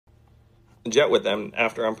jet with them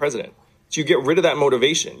after I'm president. So you get rid of that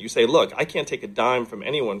motivation. You say, look, I can't take a dime from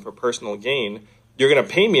anyone for personal gain. You're going to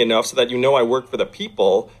pay me enough so that you know I work for the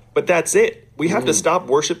people, but that's it. We have to stop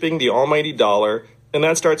worshiping the almighty dollar, and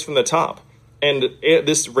that starts from the top. And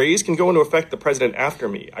this raise can go into effect the president after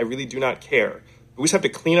me. I really do not care. We just have to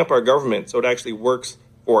clean up our government so it actually works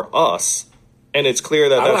for us. And it's clear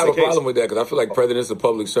that I don't that's have the a case. problem with that because I feel like presidents are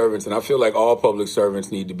public servants, and I feel like all public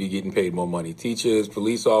servants need to be getting paid more money. Teachers,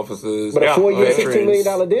 police officers, But a 4-year, veterans. $16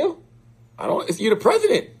 million deal? You're the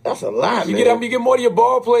president. That's a lot, You man. get more to your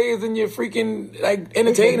ball players than your freaking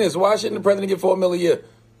entertainers. Why shouldn't the president get $4 million a year?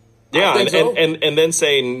 Yeah, I think so. and then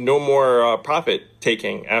say no more profit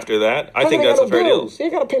taking after that. I think that's a fair deal. He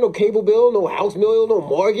ain't got to pay no cable bill, no house bill, no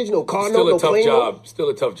mortgage, no car note, Still no a tough plane note. job. Still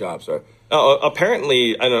a tough job, sir.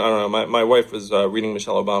 Apparently, I don't know. My wife was reading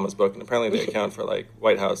Michelle Obama's book, and apparently they account for like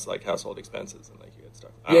White House like household expenses and like you get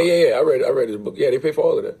stuff. Yeah. I read his book. Yeah, they pay for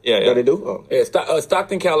all of that. Yeah. They do? Oh. Yeah,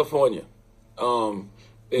 Stockton, California. They're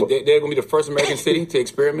going to be the first American city to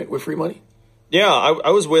experiment with free money. Yeah,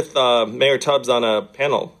 I was with Mayor Tubbs on a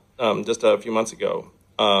panel just a few months ago,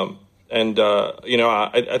 I think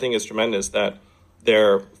it's tremendous that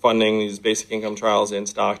they're funding these basic income trials in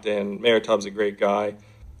Stockton. Mayor Tubbs is a great guy.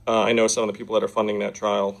 I know some of the people that are funding that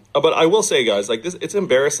trial. But I will say, guys, like this, it's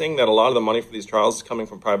embarrassing that a lot of the money for these trials is coming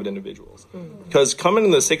from private individuals. Because coming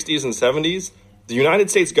in the 60s and 70s, the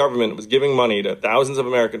United States government was giving money to thousands of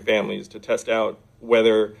American families to test out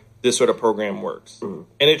whether this sort of program works. And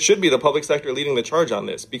it should be the public sector leading the charge on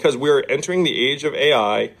this because we're entering the age of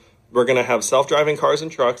AI. We're going to have self-driving cars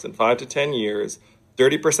and trucks in 5 to 10 years.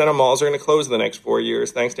 30% of malls are going to close in the next 4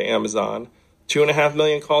 years thanks to Amazon. 2.5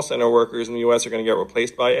 million call center workers in the U.S. are going to get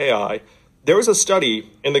replaced by AI. There was a study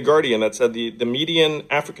in The Guardian that said the median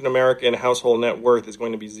African-American household net worth is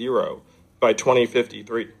going to be zero by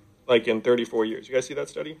 2053, like in 34 years. You guys see that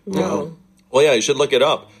study? No. Well, yeah, you should look it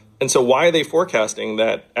up. And so why are they forecasting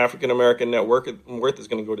that African-American net worth is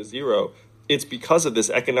going to go to zero? It's because of this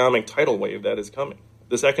economic tidal wave that is coming.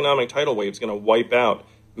 This economic tidal wave is going to wipe out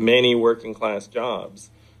many working-class jobs.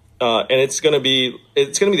 And it's going to be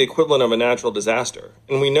the equivalent of a natural disaster.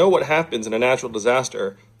 And we know what happens in a natural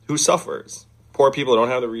disaster. Who suffers? Poor people who don't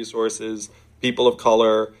have the resources, people of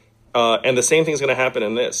color, and the same thing's going to happen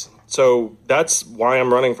in this. So that's why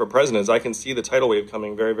I'm running for president. Is I can see the tidal wave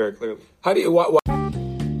coming very, very clearly. How do you? Why?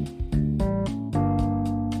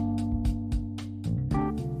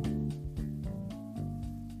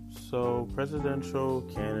 So, presidential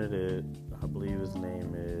candidate, I believe his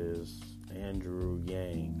name is Andrew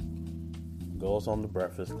Yang, goes on the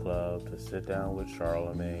Breakfast Club to sit down with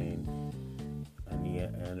Charlemagne and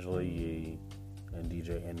Angela Yee and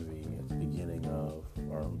DJ Envy at the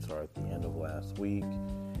at the end of last week.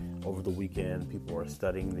 Over the weekend, people were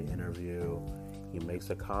studying the interview. He makes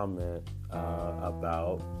a comment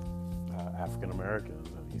about African Americans,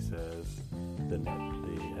 and he says the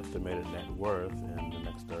estimated net worth in the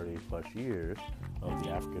next 30 plus years of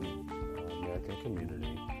the African American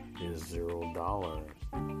community is $0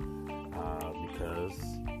 because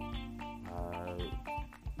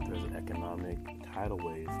there's an economic tidal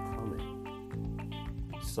wave coming.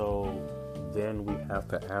 So then we have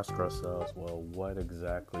to ask ourselves, well, what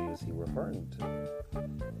exactly is he referring to?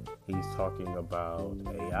 He's talking about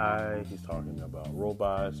AI, he's talking about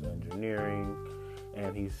robots, engineering,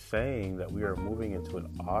 and he's saying that we are moving into an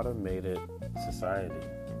automated society.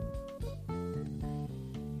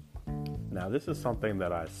 Now, this is something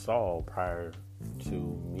that I saw prior to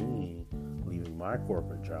me leaving my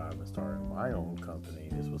corporate job and starting my own company.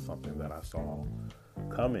 This was something that I saw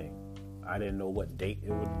coming. I didn't know what date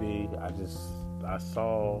it would be. I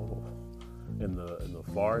saw in the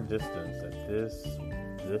far distance that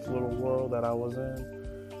this little world that I was in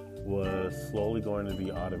was slowly going to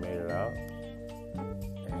be automated out,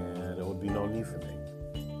 and there would be no need for me.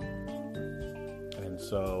 And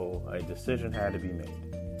so a decision had to be made.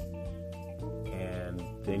 And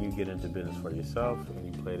then you get into business for yourself and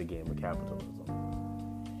you play the game of capitalism.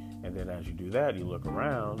 And then as you do that, you look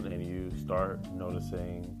around and you start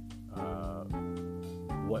noticing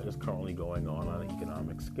what is currently going on an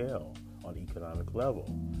economic scale, on an economic level.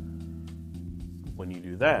 When you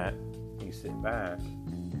do that, you sit back,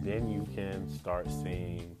 then you can start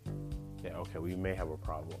seeing, yeah, okay, we may have a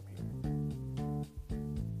problem here.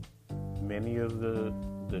 Many of the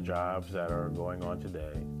jobs that are going on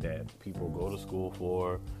today that people go to school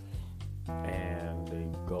for and they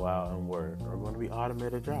go out and work are going to be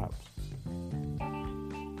automated jobs.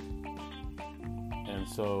 And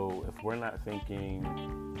so if we're not thinking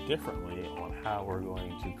differently on how we're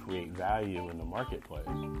going to create value in the marketplace,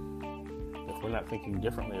 if we're not thinking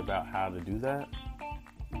differently about how to do that,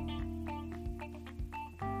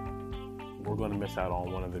 we're going to miss out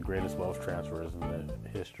on one of the greatest wealth transfers in the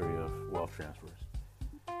history of wealth transfers.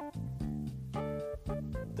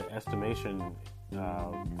 The estimation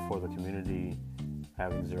for the community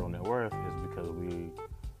having zero net worth is because we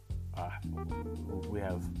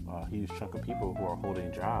have a huge chunk of people who are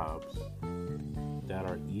holding jobs that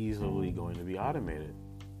are easily going to be automated.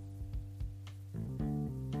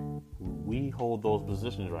 We hold those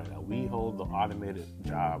positions right now. We hold the automated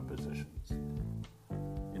job positions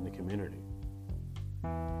in the community.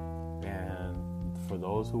 And for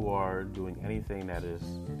those who are doing anything that is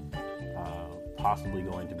possibly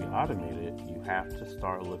going to be automated, you have to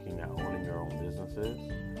start looking at owning your own businesses,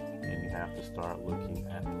 and you have to start looking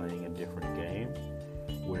at playing a different game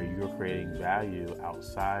where you're creating value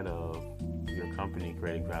outside of your company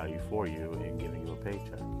creating value for you and giving you a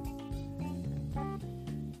paycheck.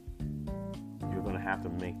 You're going to have to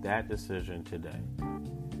make that decision today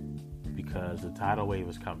because the tidal wave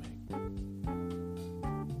is coming.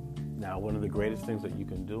 Now, one of the greatest things that you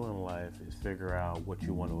can do in life is figure out what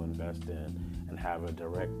you want to invest in and have a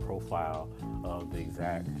direct profile of the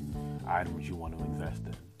exact items you want to invest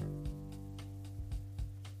in.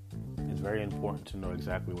 It's very important to know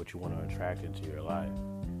exactly what you want to attract into your life.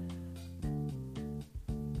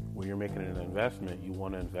 When you're making an investment, you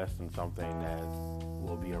want to invest in something that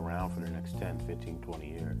will be around for the next 10, 15, 20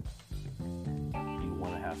 years. You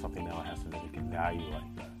want to have something that has significant value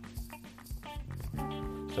like that.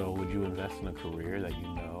 So would you invest in a career that you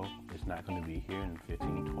know is not going to be here in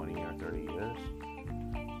 15, 20, or 30 years?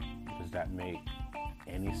 Does that make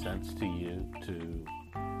any sense to you to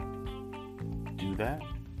do that?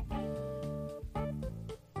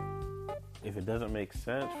 If it doesn't make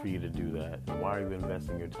sense for you to do that, then why are you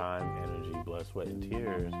investing your time, energy, blood, sweat, and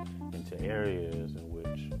tears into areas in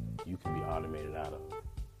which you can be automated out of?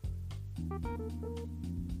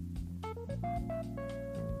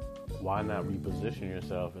 Why not reposition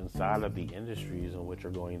yourself inside of the industries in which are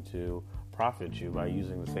going to profit you by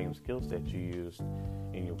using the same skill set you used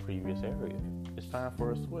in your previous area? It's time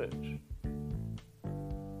for a switch.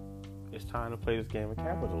 It's time to play this game of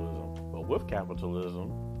capitalism. But with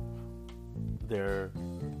capitalism, there's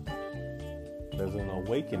an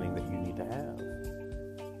awakening that you need to have.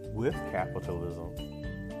 With capitalism,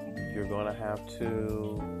 you're going to have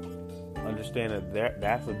to understand that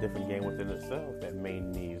that's a different game within itself that may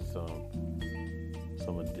need some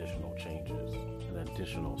additional changes, an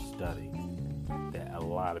additional study that a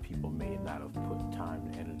lot of people may not have put time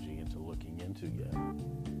and energy into looking into yet.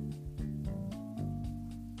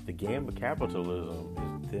 The game of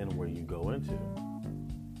capitalism is then where you go into.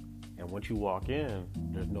 And once you walk in,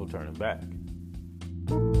 there's no turning back.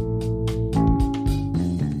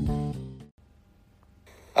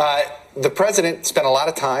 The president spent a lot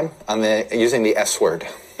of time on using the S word,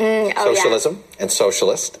 socialism and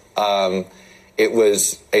socialist. It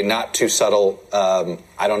was a not too subtle,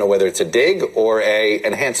 I don't know whether it's a dig or a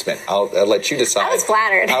enhancement. I'll let you decide. I was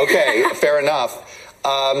flattered. Okay, fair enough.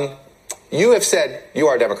 You have said you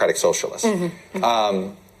are a democratic socialist.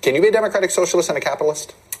 Can you be a democratic socialist and a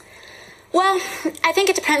capitalist? Well, I think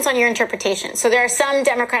it depends on your interpretation. So there are some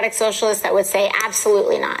democratic socialists that would say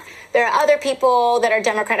absolutely not. There are other people that are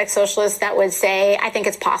democratic socialists that would say, I think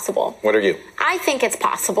it's possible. What are you? I think it's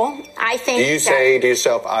possible. I think. Do you say to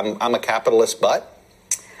yourself, I'm a capitalist, but?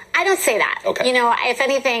 I don't say that. Okay. You know, if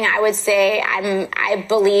anything, I would say I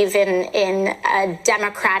believe in a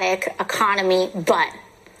democratic economy, but.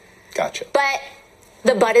 Gotcha. But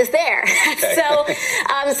the but is there. Okay.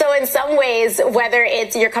 So in some ways, whether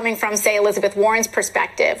it's you're coming from, say, Elizabeth Warren's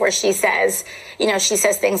perspective, where she says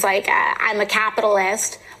things like, I'm a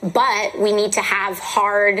capitalist, but we need to have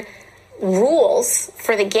hard rules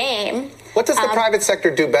for the game. What does the private sector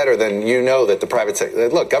do better than that the private sector...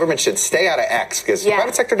 Look, government should stay out of X because the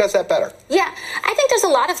private sector does that better. Yeah, I think there's a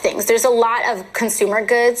lot of things. There's a lot of consumer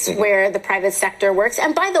goods where the private sector works.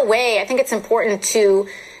 And by the way, I think it's important to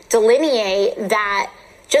delineate that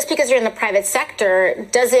just because you're in the private sector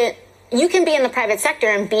you can be in the private sector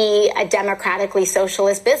and be a democratically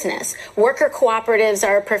socialist business. Worker cooperatives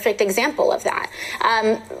are a perfect example of that.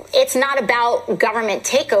 It's not about government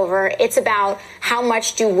takeover. It's about how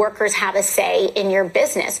much do workers have a say in your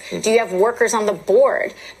business? Do you have workers on the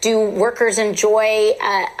board? Do workers enjoy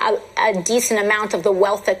a decent amount of the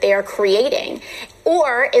wealth that they are creating?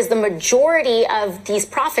 Or is the majority of these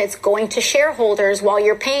profits going to shareholders while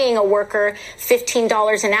you're paying a worker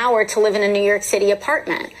 $15 an hour to live in a New York City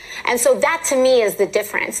apartment? And so that to me is the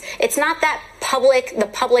difference. It's not that the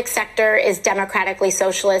public sector is democratically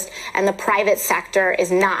socialist and the private sector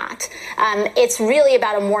is not. It's really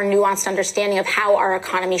about a more nuanced understanding of how our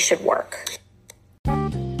economy should work.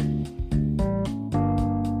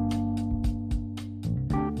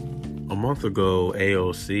 month ago,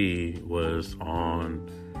 AOC was on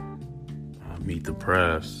Meet the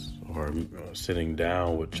Press, or sitting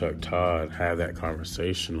down with Chuck Todd, had that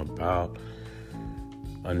conversation about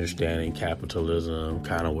understanding capitalism,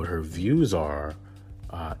 kind of what her views are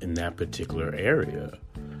in that particular area.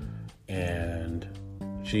 And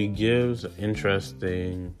she gives an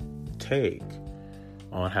interesting take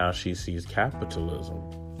on how she sees capitalism.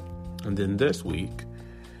 And then this week,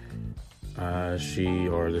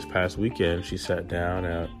 this past weekend, she sat down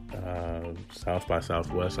at South by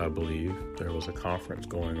Southwest, I believe. There was a conference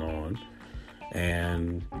going on,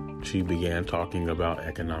 and she began talking about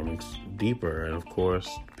economics deeper. And of course,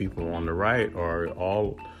 people on the right are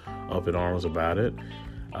all up in arms about it.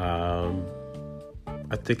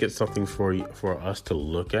 I think it's something for us to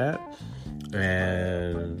look at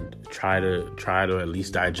and try to at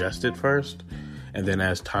least digest it first. And then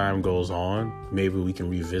as time goes on, maybe we can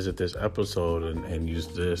revisit this episode and use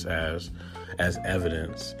this as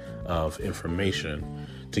evidence of information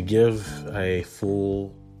to give a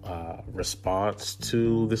full response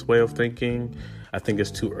to this way of thinking. I think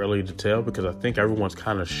it's too early to tell, because I think everyone's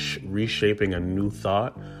kind of reshaping a new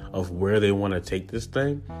thought of where they want to take this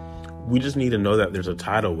thing. We just need to know that there's a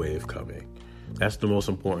tidal wave coming. That's the most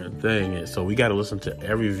important thing. And so we got to listen to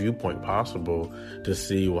every viewpoint possible to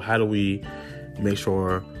see, well, how do we make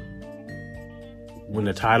sure when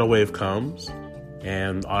the tidal wave comes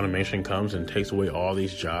and automation comes and takes away all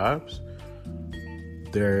these jobs,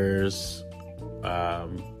 there's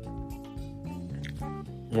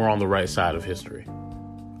we're on the right side of history.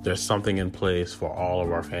 There's something in place for all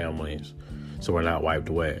of our families, so we're not wiped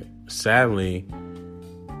away. Sadly,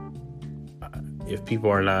 if people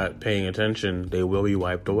are not paying attention, they will be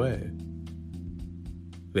wiped away.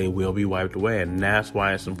 They will be wiped away. And that's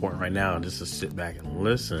why it's important right now just to sit back and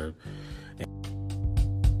listen.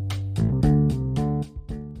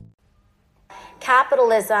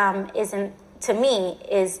 Capitalism it's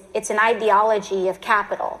an ideology of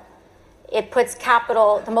capital. It puts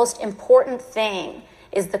capital, the most important thing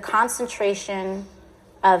is the concentration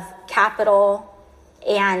of capital,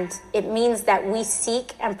 and it means that we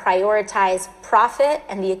seek and prioritize profit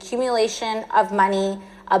and the accumulation of money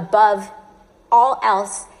above all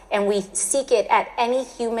else, and we seek it at any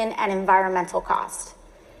human and environmental cost.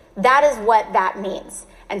 That is what that means.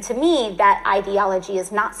 And to me, that ideology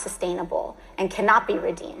is not sustainable and cannot be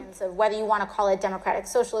redeemed. So whether you want to call it democratic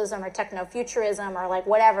socialism or techno-futurism or like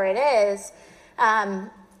whatever it is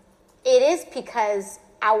because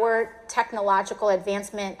our technological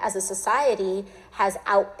advancement as a society has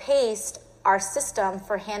outpaced our system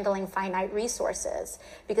for handling finite resources,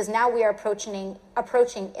 because now we are approaching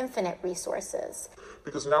infinite resources.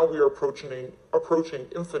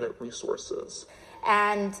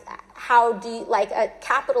 And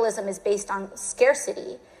capitalism is based on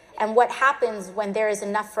scarcity. And what happens when there is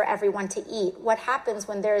enough for everyone to eat? What happens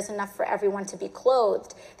when there is enough for everyone to be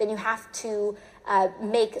clothed? Then you have to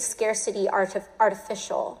make scarcity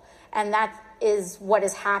artificial. And that is what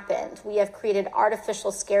has happened. We have created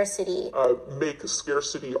artificial scarcity. Artificial.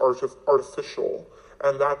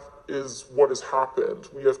 And that is what has happened.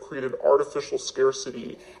 We have created artificial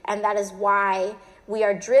scarcity. And that is why we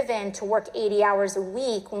are driven to work 80 hours a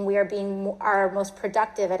week when we are being our most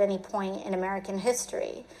productive at any point in American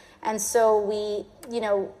history. And so we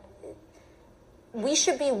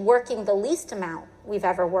should be working the least amount we've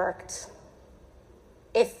ever worked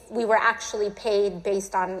if we were actually paid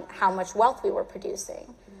based on how much wealth we were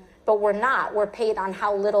producing. But we're not. We're paid on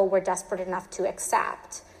how little we're desperate enough to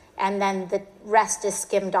accept. And then the rest is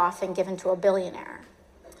skimmed off and given to a billionaire.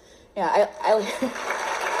 Yeah,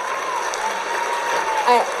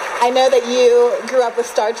 I know that you grew up with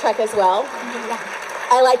Star Trek as well. Yeah.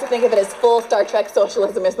 I like to think of it as full Star Trek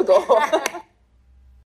socialism is the goal.